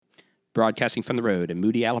broadcasting from the road in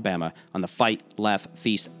Moody, Alabama on the Fight, Laugh,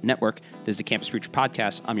 Feast Network. This is the Campus Preacher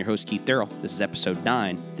Podcast. I'm your host, Keith Darrell. This is episode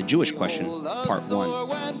 9, The Jewish Question, Part 1.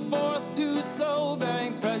 Went forth to sow,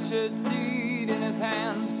 bearing precious seed in his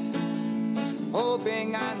hand,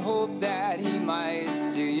 hoping and hope that he might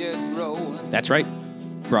see it grow. That's right.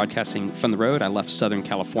 Broadcasting from the road. I left Southern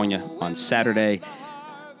California on Saturday,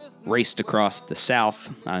 raced across the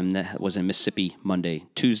South. I was in Mississippi Monday,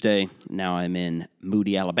 Tuesday. Now I'm in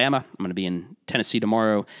Moody, Alabama. I'm going to be in Tennessee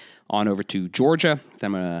tomorrow, on over to Georgia.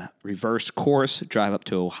 Then I'm going to reverse course, drive up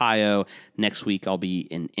to Ohio. Next week I'll be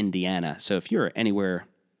in Indiana. So if you're anywhere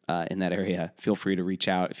in that area, feel free to reach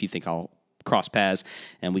out if you think I'll cross paths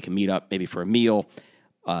and we can meet up maybe for a meal.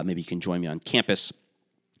 Maybe you can join me on campus.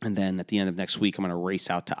 And then at the end of next week, I'm going to race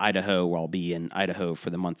out to Idaho, where I'll be in Idaho for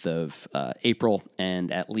the month of April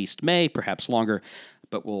and at least May, perhaps longer,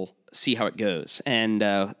 but we'll see how it goes. And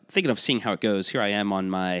thinking of seeing how it goes, here I am on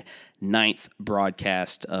my 9th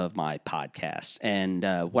broadcast of my podcast. And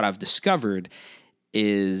what I've discovered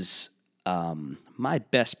is my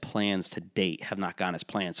best plans to date have not gone as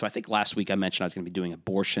planned. So I think last week I mentioned I was going to be doing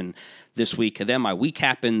abortion this week. And then my week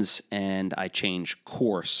happens and I change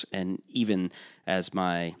course. And even as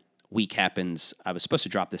my week happens, I was supposed to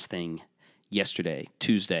drop this thing yesterday,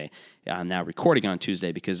 Tuesday. I'm now recording on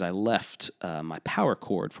Tuesday because I left my power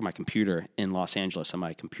cord for my computer in Los Angeles, and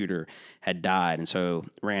my computer had died. And so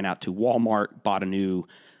ran out to Walmart, bought a new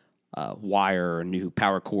wire, a new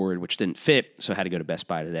power cord, which didn't fit, so I had to go to Best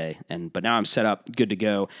Buy today. But now I'm set up, good to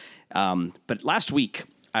go. But last week,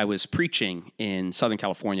 I was preaching in Southern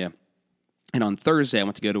California, and on Thursday, I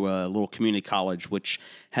went to go to a little community college which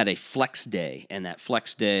had a flex day, and that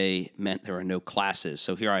flex day meant there were no classes.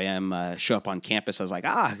 So here I am, show up on campus. I was like,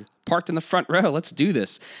 parked in the front row, let's do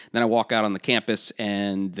this. Then I walk out on the campus,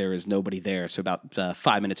 and there is nobody there. So about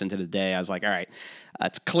 5 minutes into the day, I was like, all right,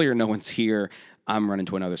 it's clear no one's here. I'm running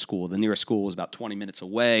to another school. The nearest school was about 20 minutes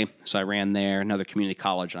away, so I ran there, another community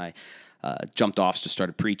college, and I jumped off, just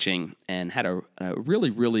started preaching, and had a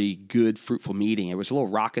really, really good, fruitful meeting. It was a little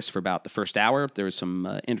raucous for about the first hour. There was some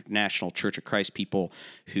International Church of Christ people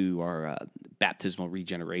who are baptismal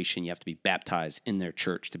regeneration. You have to be baptized in their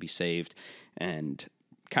church to be saved and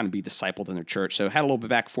kind of be discipled in their church. So I had a little bit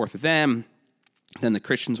back and forth with them. Then the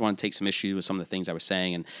Christians wanted to take some issue with some of the things I was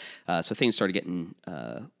saying, and so things started getting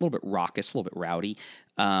a little bit raucous, a little bit rowdy.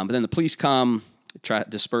 But then the police come, try to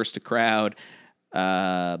disperse the crowd,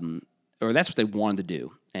 or that's what they wanted to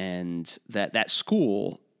do. And that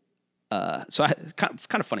school, so kind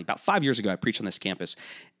of funny, about 5 years ago, I preached on this campus,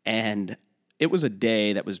 and it was a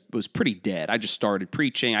day that was pretty dead. I just started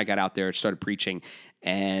preaching. I got out there, started preaching,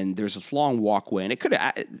 and there's this long walkway, and it could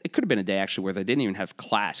have been a day actually where they didn't even have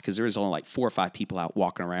class because there was only like 4 or 5 people out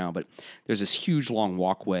walking around. But there's this huge long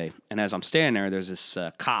walkway, and as I'm standing there, there's this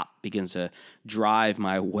cop begins to drive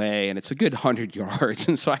my way, and it's a good 100 yards,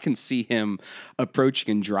 and so I can see him approaching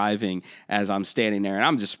and driving as I'm standing there, and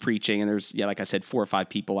I'm just preaching, and there's, like I said, 4 or 5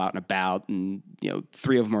 people out and about, and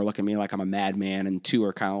 3 of them are looking at me like I'm a madman, and 2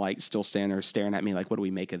 are kind of like still standing there staring at me like, what do we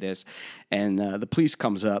make of this? And the police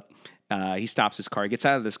comes up. He stops his car. He gets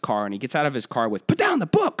out of this car, and he gets out of his car with, put down the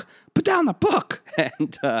book.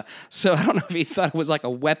 And so I don't know if he thought it was like a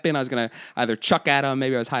weapon I was going to either chuck at him.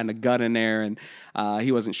 Maybe I was hiding a gun in there, and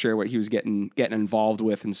he wasn't sure what he was getting involved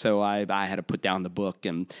with. And so I had to put down the book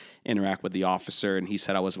and interact with the officer, and he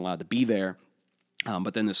said I wasn't allowed to be there.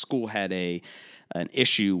 But then the school had an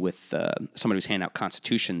issue with somebody who was handing out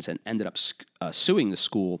constitutions and ended up suing the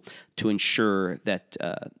school to ensure that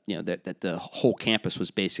that the whole campus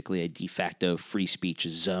was basically a de facto free speech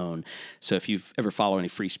zone. So if you've ever followed any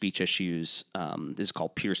free speech issues, this is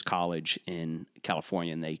called Pierce College in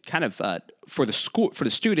California, and they kind of for the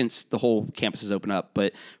students, the whole campus is open up,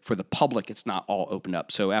 but for the public, it's not all opened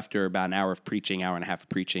up. So after about an hour and a half of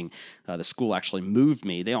preaching, the school actually moved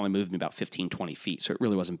me. They only moved me about 15, 20 feet, so it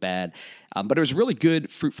really wasn't bad. But it was a really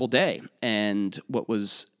good, fruitful day. And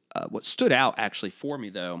what stood out actually for me,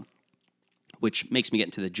 though, which makes me get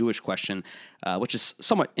into the Jewish question, which is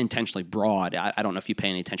somewhat intentionally broad. I don't know if you pay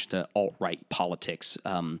any attention to alt-right politics,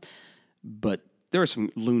 but there are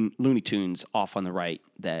some Looney Tunes off on the right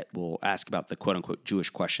that will ask about the quote-unquote Jewish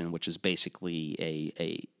question, which is basically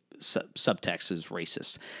a subtext is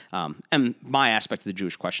racist. And my aspect of the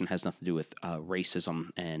Jewish question has nothing to do with racism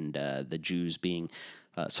and the Jews being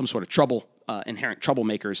some sort of inherent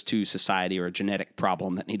troublemakers to society or a genetic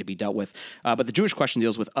problem that need to be dealt with. But the Jewish question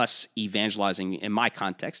deals with us evangelizing, in my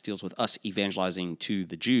context, deals with us evangelizing to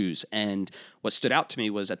the Jews. And what stood out to me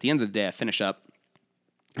was at the end of the day, I finish up,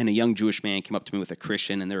 and a young Jewish man came up to me with a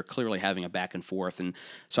Christian, and they were clearly having a back and forth. And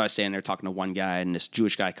so I was standing there talking to one guy, and this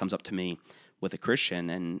Jewish guy comes up to me with a Christian,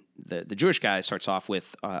 and the Jewish guy starts off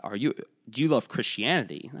with, do you love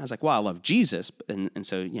Christianity? And I was like, well, I love Jesus. And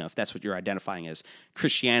so, if that's what you're identifying as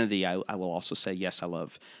Christianity, I will also say, yes, I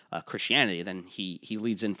love Christianity. Then he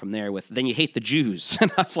leads in from there with, then you hate the Jews.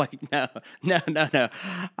 And I was like, no.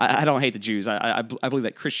 I don't hate the Jews. I believe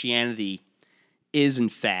that Christianity is, in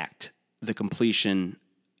fact, the completion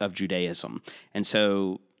of Judaism. And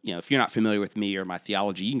so, if you're not familiar with me or my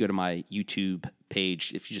theology, you can go to my YouTube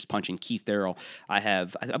page. If you just punch in Keith Darrell, I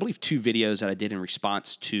have, I believe, 2 videos that I did in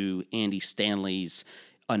response to Andy Stanley's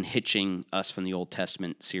Unhitching Us from the Old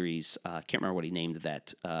Testament series. I can't remember what he named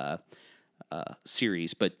that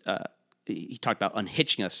series, but he talked about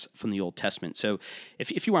unhitching us from the Old Testament. So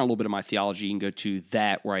if you want a little bit of my theology, you can go to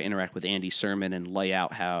that, where I interact with Andy's sermon and lay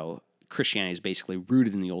out how Christianity is basically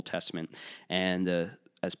rooted in the Old Testament. And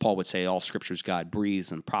as Paul would say, all scriptures God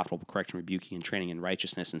breathes and profitable correction, rebuking, and training in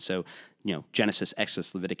righteousness. And so, Genesis,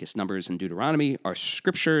 Exodus, Leviticus, Numbers, and Deuteronomy are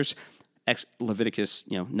scriptures. Leviticus,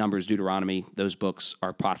 Numbers, Deuteronomy, those books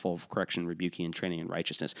are profitable of correction, rebuking, and training in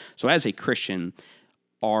righteousness. So as a Christian,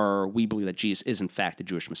 we believe that Jesus is in fact the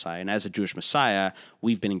Jewish Messiah. And as a Jewish Messiah,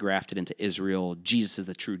 we've been engrafted into Israel. Jesus is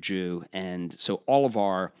the true Jew. And so all of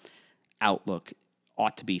our outlook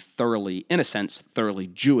ought to be thoroughly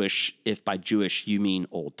Jewish, if by Jewish you mean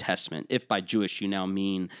Old Testament. If by Jewish you now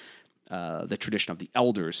mean the tradition of the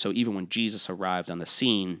elders. So even when Jesus arrived on the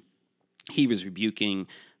scene, he was rebuking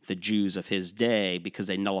the Jews of his day because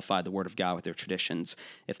they nullified the word of God with their traditions.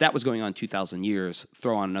 If that was going on 2,000 years,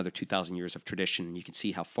 throw on another 2,000 years of tradition, and you can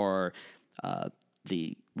see how far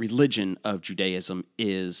the religion of Judaism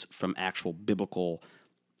is from actual biblical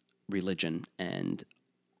religion, and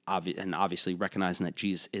obviously recognizing that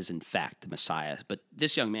Jesus is in fact the Messiah. But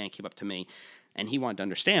this young man came up to me, and he wanted to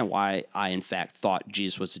understand why I in fact thought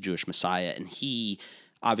Jesus was the Jewish Messiah, and he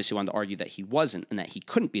obviously wanted to argue that he wasn't and that he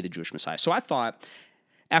couldn't be the Jewish Messiah. So I thought,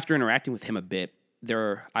 after interacting with him a bit,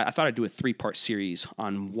 I thought I'd do a 3-part series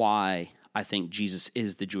on why I think Jesus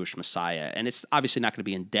is the Jewish Messiah. And it's obviously not going to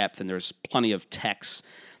be in depth, and there's plenty of texts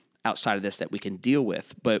outside of this that we can deal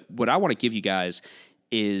with. But what I want to give you guys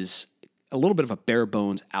is a little bit of a bare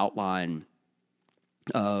bones outline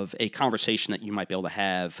of a conversation that you might be able to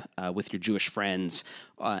have with your Jewish friends,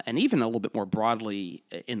 and even a little bit more broadly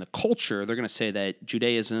in the culture. They're going to say that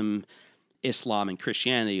Judaism, Islam, and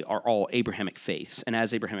Christianity are all Abrahamic faiths, and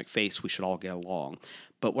as Abrahamic faiths, we should all get along.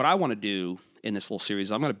 But what I want to do in this little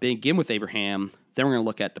series, I'm going to begin with Abraham, then we're going to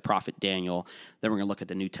look at the prophet Daniel, then we're going to look at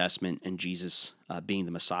the New Testament and Jesus being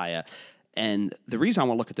the Messiah. And the reason I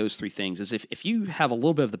want to look at those 3 things is if you have a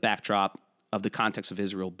little bit of the backdrop of the context of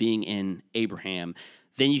Israel being in Abraham,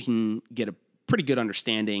 then you can get a pretty good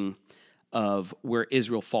understanding of where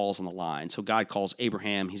Israel falls on the line. So God calls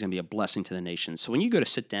Abraham, he's going to be a blessing to the nations. So when you go to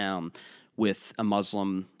sit down with a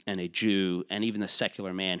Muslim and a Jew and even a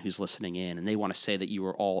secular man who's listening in, and they want to say that you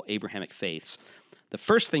are all Abrahamic faiths, the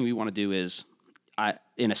first thing we want to do is,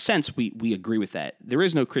 in a sense, we agree with that. There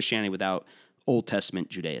is no Christianity without Old Testament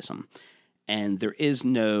Judaism, and there is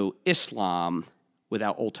no Islam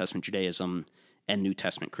without Old Testament Judaism and New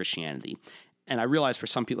Testament Christianity. And I realize for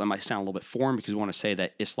some people it might sound a little bit foreign because we want to say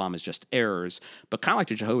that Islam is just errors, but kind of like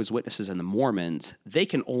the Jehovah's Witnesses and the Mormons, they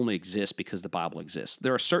can only exist because the Bible exists.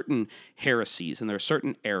 There are certain heresies and there are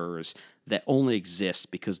certain errors that only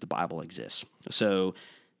exist because the Bible exists. So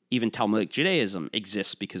even Talmudic Judaism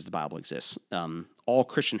exists because the Bible exists. All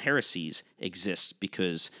Christian heresies exist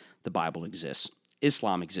because the Bible exists.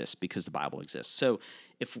 Islam exists because the Bible exists. So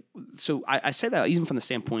I say that even from the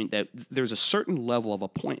standpoint that there's a certain level of a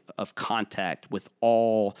point of contact with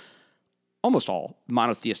almost all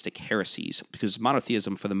monotheistic heresies, because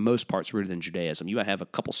monotheism for the most part is rooted in Judaism. You might have a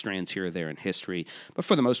couple strands here or there in history, but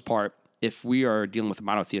for the most part, if we are dealing with a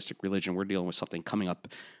monotheistic religion, we're dealing with something coming up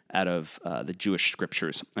out of the Jewish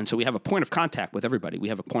scriptures. And so we have a point of contact with everybody. We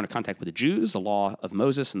have a point of contact with the Jews, the law of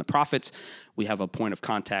Moses and the prophets. We have a point of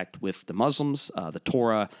contact with the Muslims, the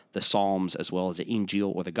Torah, the Psalms, as well as the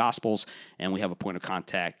Injil or the Gospels. And we have a point of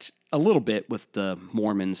contact a little bit with the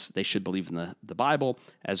Mormons. They should believe in the Bible,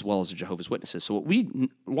 as well as the Jehovah's Witnesses. So what we need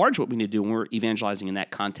to do when we're evangelizing in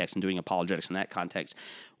that context and doing apologetics in that context,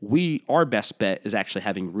 our best bet is actually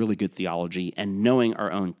having really good theology and knowing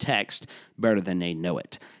our own text better than they know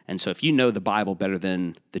it. And so if you know the Bible better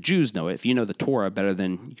than the Jews know it, if you know the Torah better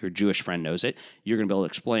than your Jewish friend knows it, you're going to be able to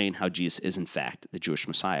explain how Jesus is in fact the Jewish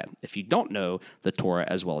Messiah. If you don't know the Torah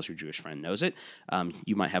as well as your Jewish friend knows it,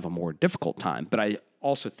 you might have a more difficult time. But I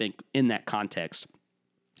also think in that context,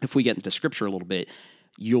 if we get into Scripture a little bit,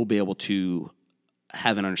 you'll be able to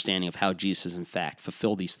have an understanding of how Jesus in fact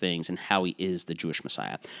fulfilled these things and how he is the Jewish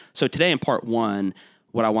Messiah. So today in part 1,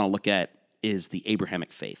 what I want to look at is the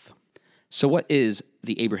Abrahamic faith. So what is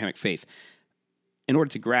the Abrahamic faith? In order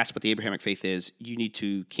to grasp what the Abrahamic faith is, you need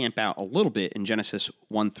to camp out a little bit in Genesis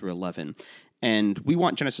 1 through 11. And we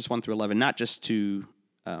want Genesis 1 through 11 not just to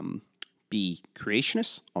be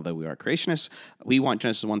creationists, although we are creationists. We want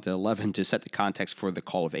Genesis 1 to 11 to set the context for the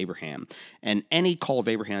call of Abraham. And any call of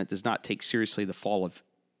Abraham that does not take seriously the fall of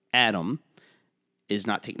Adam is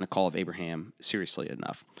not taking the call of Abraham seriously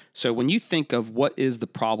enough. So when you think of what is the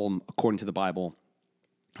problem according to the Bible,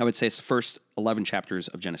 I would say it's the first 11 chapters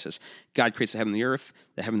of Genesis. God creates the heaven and the earth.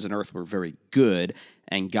 The heavens and earth were very good,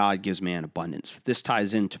 and God gives man abundance. This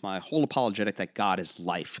ties into my whole apologetic that God is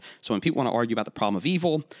life. So when people want to argue about the problem of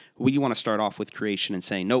evil, we want to start off with creation and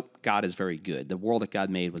say, nope, God is very good. The world that God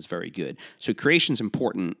made was very good. So creation is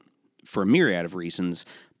important for a myriad of reasons,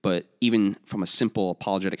 but even from a simple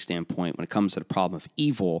apologetic standpoint, when it comes to the problem of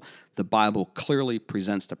evil, the Bible clearly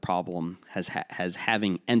presents the problem as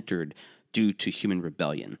having entered due to human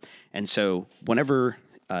rebellion. And so whenever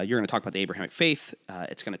you're going to talk about the Abrahamic faith,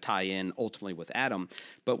 it's going to tie in ultimately with Adam.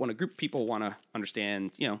 But when a group of people want to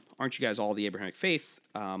understand, aren't you guys all the Abrahamic faith?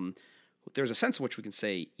 There's a sense in which we can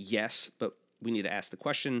say yes, but we need to ask the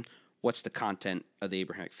question, what's the content of the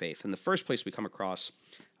Abrahamic faith? And the first place we come across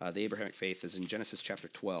the Abrahamic faith is in Genesis chapter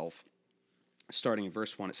 12, starting in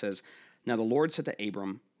verse 1. It says, "Now the Lord said to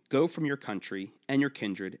Abram, go from your country and your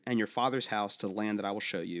kindred and your father's house to the land that I will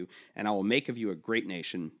show you, and I will make of you a great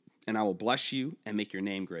nation, and I will bless you and make your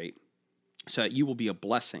name great, so that you will be a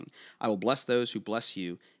blessing. I will bless those who bless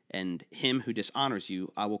you, and him who dishonors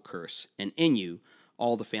you I will curse, and in you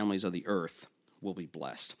all the families of the earth will be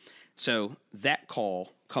blessed." So that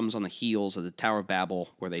call comes on the heels of the Tower of Babel,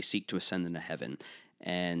 where they seek to ascend into heaven,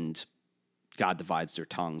 and God divides their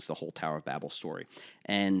tongues, the whole Tower of Babel story.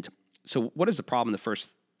 And so what is the problem in the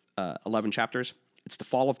first 11 chapters? It's the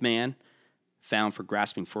fall of man, found for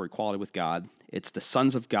grasping for equality with God. It's the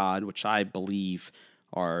sons of God, which I believe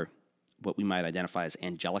are what we might identify as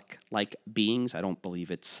angelic-like beings. I don't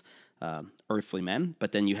believe it's earthly men.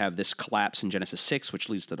 But then you have this collapse in Genesis 6, which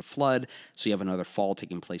leads to the flood. So you have another fall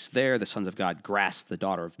taking place there. The sons of God grasp the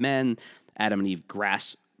daughter of men. Adam and Eve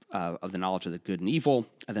grasp of the knowledge of the good and evil,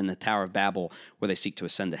 and then the Tower of Babel, where they seek to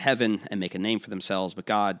ascend to heaven and make a name for themselves, but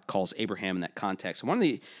God calls Abraham in that context. And one of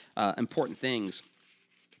the important things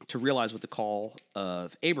to realize with the call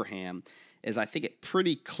of Abraham is I think it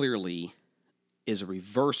pretty clearly is a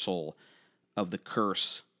reversal of the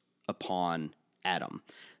curse upon Adam.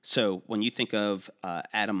 So when you think of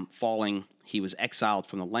Adam falling, he was exiled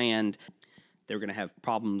from the land. They were going to have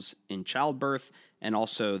problems in childbirth, and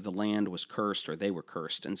also the land was cursed, or they were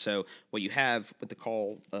cursed. And so what you have with the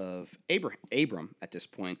call of Abram at this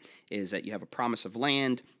point is that you have a promise of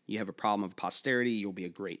land, you have a problem of posterity, you'll be a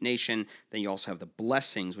great nation. Then you also have the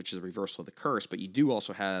blessings, which is a reversal of the curse, but you do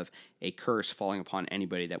also have a curse falling upon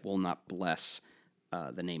anybody that will not bless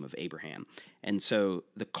the name of Abraham. And so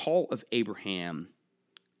the call of Abraham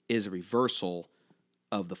is a reversal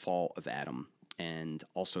of the fall of Adam, and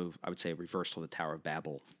also, I would say, a reversal of the Tower of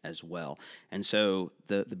Babel as well. And so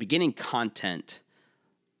the beginning content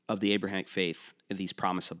of the Abrahamic faith are these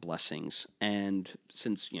promise of blessings. And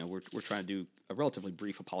since we're trying to do a relatively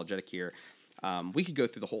brief apologetic here, we could go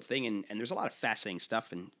through the whole thing, and there's a lot of fascinating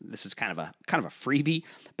stuff, and this is kind of a freebie.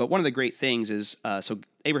 But one of the great things is, so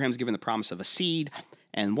Abraham's given the promise of a seed,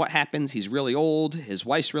 and what happens? He's really old, his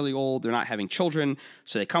wife's really old, they're not having children,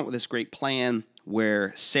 so they come up with this great plan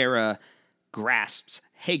where Sarah grasps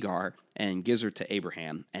Hagar and gives her to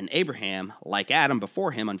Abraham. And Abraham, like Adam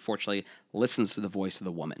before him, unfortunately, listens to the voice of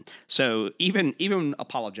the woman. So even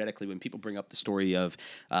apologetically, when people bring up the story of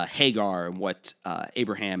Hagar and what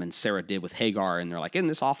Abraham and Sarah did with Hagar, and they're like, isn't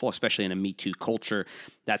this awful, especially in a Me Too culture,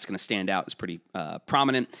 that's going to stand out as pretty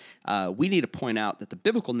prominent. We need to point out that the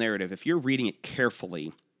biblical narrative, if you're reading it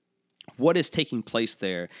carefully, what is taking place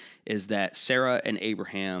there is that Sarah and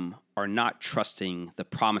Abraham are not trusting the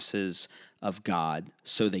promises of God,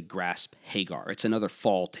 so they grasp Hagar. It's another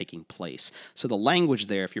fall taking place. So the language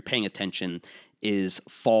there, if you're paying attention, is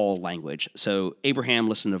fall language. So Abraham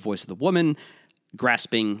listened to the voice of the woman,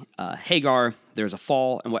 grasping Hagar. There's a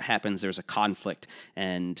fall, and what happens? There's a conflict,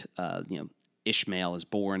 and Ishmael is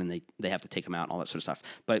born, and they have to take him out, and all that sort of stuff.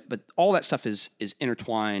 But all that stuff is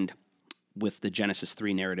intertwined with the Genesis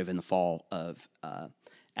 3 narrative in the fall of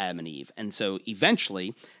Adam and Eve. And so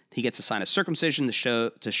eventually he gets a sign of circumcision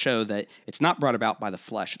to show that it's not brought about by the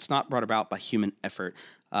flesh, it's not brought about by human effort,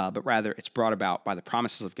 but rather it's brought about by the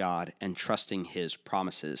promises of God and trusting his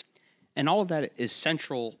promises. And all of that is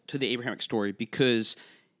central to the Abrahamic story, because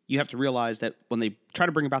you have to realize that when they try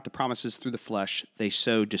to bring about the promises through the flesh, they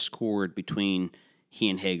sow discord between he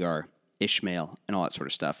and Hagar, Ishmael, and all that sort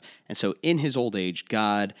of stuff. And so in his old age,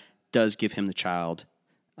 God does give him the child,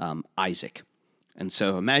 Isaac. And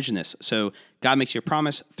so imagine this. So God makes you a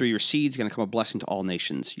promise, through your seed is going to come a blessing to all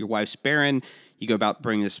nations. Your wife's barren. You go about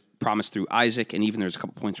bringing this promise through Isaac, and even there's a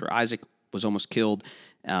couple points where Isaac was almost killed,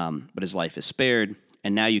 but his life is spared.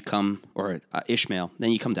 And now you come, or Ishmael,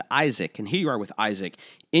 then you come to Isaac, and here you are with Isaac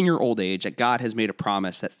in your old age, that God has made a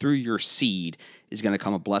promise that through your seed is going to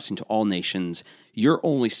come a blessing to all nations. Your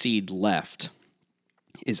only seed left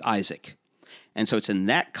is Isaac. And so it's in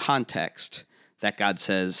that context that God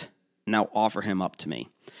says, now offer him up to me.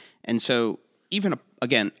 And so even,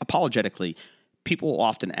 again, apologetically, people will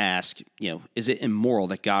often ask, is it immoral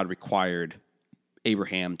that God required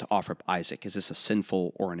Abraham to offer up Isaac? Is this a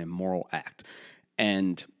sinful or an immoral act?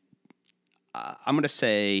 And I'm going to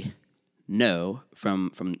say no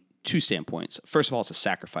from two standpoints. First of all, it's a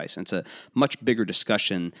sacrifice. And it's a much bigger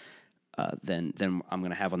discussion than I'm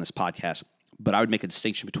going to have on this podcast. But I would make a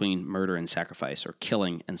distinction between murder and sacrifice, or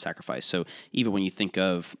killing and sacrifice. So even when you think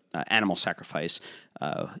of animal sacrifice,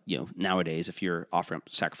 nowadays, if you're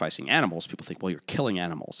sacrificing animals, people think, well, you're killing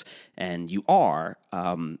animals. And you are.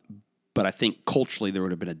 But I think culturally there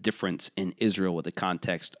would have been a difference in Israel with the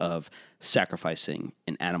context of sacrificing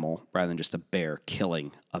an animal rather than just a bare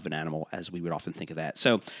killing of an animal, as we would often think of that.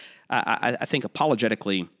 So I think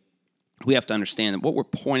apologetically, we have to understand that what we're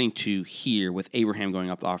pointing to here with Abraham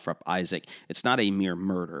going up to offer up Isaac, it's not a mere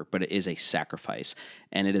murder, but it is a sacrifice.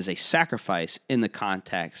 And it is a sacrifice in the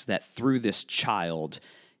context that through this child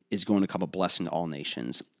is going to come a blessing to all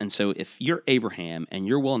nations. And so if you're Abraham and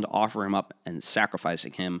you're willing to offer him up and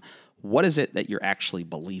sacrificing him, what is it that you're actually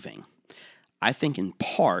believing? I think in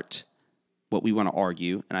part what we want to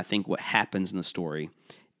argue, and I think what happens in the story,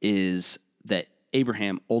 is that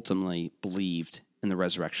Abraham ultimately believed in the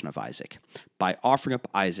resurrection of Isaac. By offering up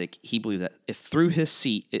Isaac, he believed that if through his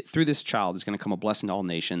seed, through this child is going to come a blessing to all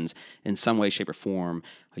nations, in some way, shape, or form,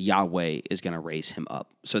 Yahweh is going to raise him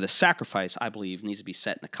up. So the sacrifice, I believe, needs to be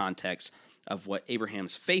set in the context of what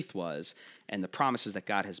Abraham's faith was and the promises that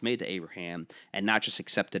God has made to Abraham, and not just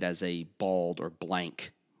accepted as a bald or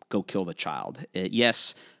blank, go kill the child.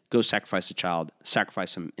 Yes, go sacrifice the child,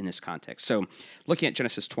 sacrifice him in this context. So looking at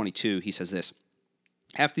Genesis 22, he says this: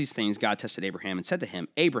 after these things, God tested Abraham and said to him,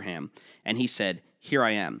 Abraham, and he said, here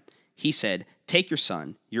I am. He said, take your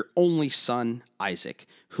son, your only son, Isaac,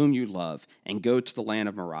 whom you love, and go to the land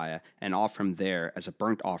of Moriah and offer him there as a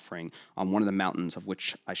burnt offering on one of the mountains of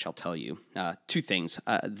which I shall tell you. Two things.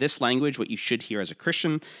 This language, what you should hear as a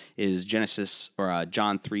Christian, is Genesis or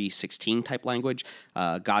John 3:16 type language.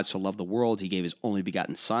 God so loved the world, he gave his only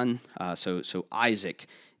begotten son. So Isaac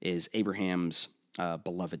is Abraham's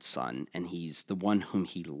beloved son, and he's the one whom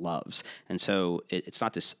he loves. And so it's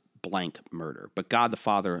not this blank murder, but God the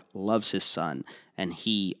Father loves his son, and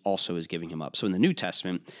he also is giving him up. So in the New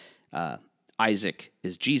Testament, Isaac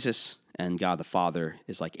is Jesus, and God the Father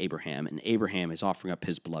is like Abraham, and Abraham is offering up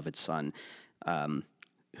his beloved son,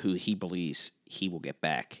 who he believes he will get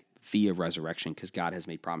back via resurrection, because God has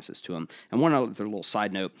made promises to him. And one other little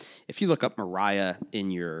side note, if you look up Moriah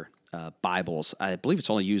in your Bibles, I believe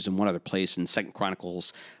it's only used in one other place, in 2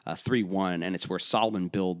 Chronicles 3:1, and it's where Solomon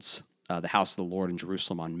builds the house of the Lord in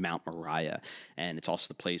Jerusalem on Mount Moriah. And it's also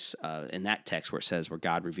the place in that text where it says where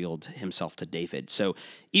God revealed himself to David. So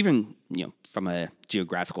even, from a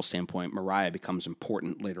geographical standpoint, Moriah becomes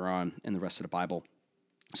important later on in the rest of the Bible.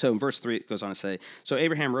 So in verse 3, it goes on to say, so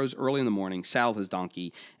Abraham rose early in the morning, saddled his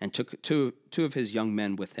donkey, and took two of his young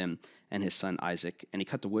men with him and his son Isaac. And he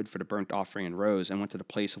cut the wood for the burnt offering and rose and went to the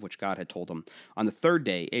place of which God had told him. On the third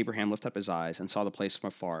day, Abraham lifted up his eyes and saw the place from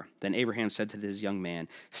afar. Then Abraham said to his young man,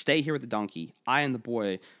 stay here with the donkey. I and the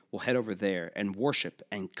boy will head over there and worship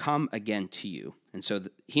and come again to you. And so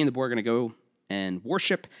he and the boy are going to go and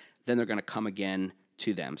worship. Then they're going to come again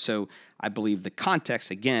to them. So I believe the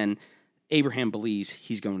context, again, Abraham believes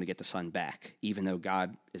he's going to get the son back, even though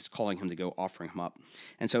God is calling him to go offering him up.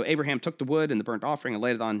 And so Abraham took the wood and the burnt offering and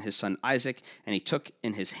laid it on his son Isaac, and he took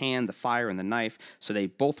in his hand the fire and the knife. So they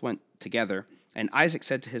both went together. And Isaac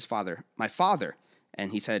said to his father, my father.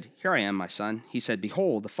 And he said, here I am, my son. He said,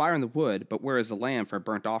 behold, the fire and the wood, but where is the lamb for a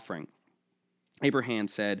burnt offering? Abraham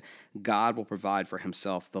said, God will provide for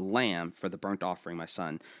himself the lamb for the burnt offering, my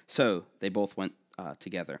son. So they both went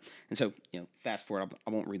together. And so, fast forward,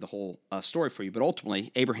 I won't read the whole story for you, but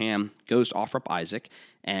ultimately, Abraham goes to offer up Isaac,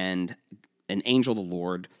 and an angel of the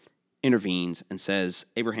Lord intervenes and says,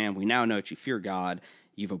 Abraham, we now know that you fear God.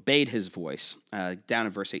 You've obeyed his voice. Down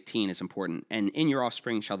in verse 18 is important. And in your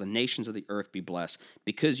offspring shall the nations of the earth be blessed,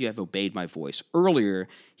 because you have obeyed my voice. Earlier,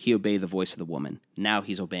 he obeyed the voice of the woman. Now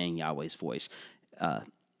he's obeying Yahweh's voice.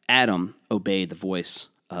 Adam obeyed the voice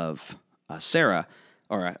of Sarah,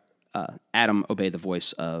 or Adam obeyed the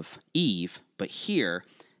voice of Eve, but here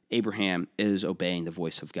Abraham is obeying the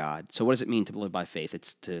voice of God. So what does it mean to live by faith?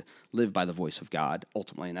 It's to live by the voice of God,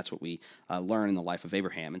 ultimately, and that's what we learn in the life of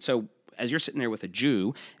Abraham. And so as you're sitting there with a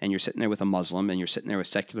Jew, and you're sitting there with a Muslim, and you're sitting there with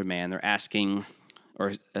a secular man, they're asking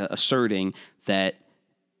or asserting that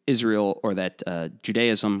Israel or that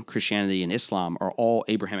Judaism, Christianity, and Islam are all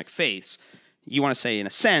Abrahamic faiths. You want to say, in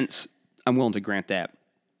a sense, I'm willing to grant that.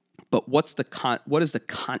 But what is the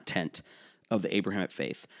content of the Abrahamic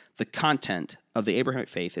faith? The content of the Abrahamic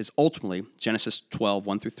faith is ultimately Genesis 12,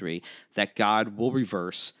 1 through 3, that God will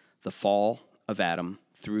reverse the fall of Adam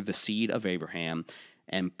through the seed of Abraham.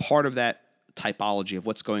 And part of that typology of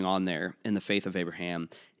what's going on there in the faith of Abraham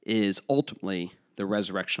is ultimately the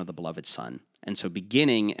resurrection of the beloved Son. And so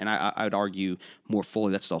beginning, and I would argue more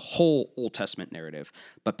fully, that's the whole Old Testament narrative.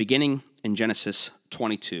 But beginning in Genesis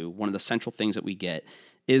 22, one of the central things that we get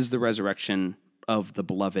is the resurrection of the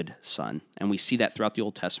beloved Son. And we see that throughout the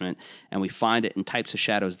Old Testament, and we find it in types of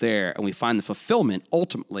shadows there, and we find the fulfillment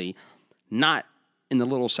ultimately not in the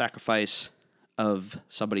literal sacrifice of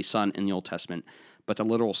somebody's son in the Old Testament, but the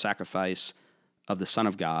literal sacrifice of the Son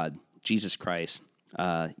of God, Jesus Christ,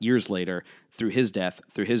 years later, through his death,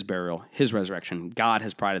 through his burial, his resurrection. God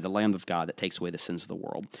has provided the Lamb of God that takes away the sins of the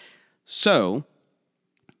world. So,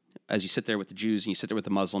 as you sit there with the Jews and you sit there with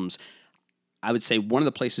the Muslims, I would say one of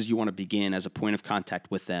the places you want to begin as a point of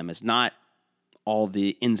contact with them is not all the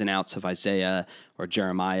ins and outs of Isaiah or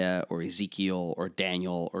Jeremiah or Ezekiel or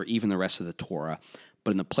Daniel or even the rest of the Torah,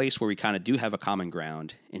 but in the place where we kind of do have a common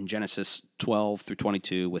ground in Genesis 12 through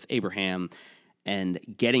 22 with Abraham and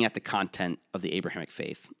getting at the content of the Abrahamic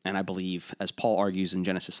faith. And I believe, as Paul argues in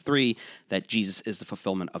Genesis 3, that Jesus is the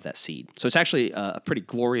fulfillment of that seed. So it's actually a pretty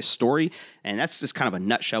glorious story, and that's just kind of a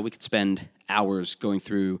nutshell. We could spend hours going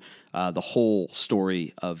through the whole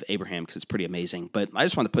story of Abraham because it's pretty amazing. But I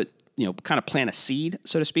just want to put, kind of plant a seed,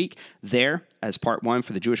 so to speak, there as part one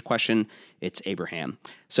for the Jewish question. It's Abraham.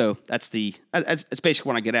 So that's basically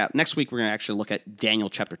what I get out. Next week, we're going to actually look at Daniel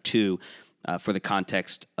chapter 2, for the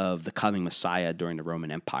context of the coming Messiah during the Roman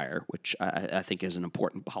Empire, which I think is an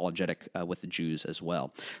important apologetic with the Jews as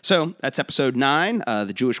well. So that's episode 9,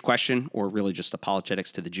 the Jewish question, or really just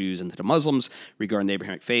apologetics to the Jews and to the Muslims regarding the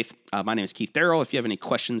Abrahamic faith. My name is Keith Darrell. If you have any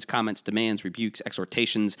questions, comments, demands, rebukes,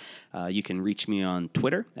 exhortations, you can reach me on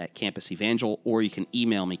Twitter at Campus Evangel, or you can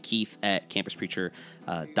email me,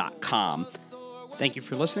 keith@campuspreacher.com. Thank you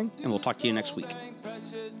for listening, and we'll talk to you next week,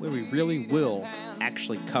 where we really will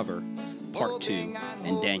actually cover Part 2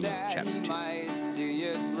 in Daniel chapter 2.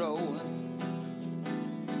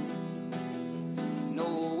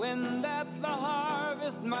 Knowing that the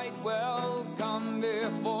harvest might well come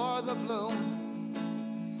before the bloom,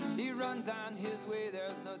 he runs on his way,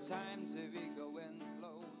 there's no time to be going.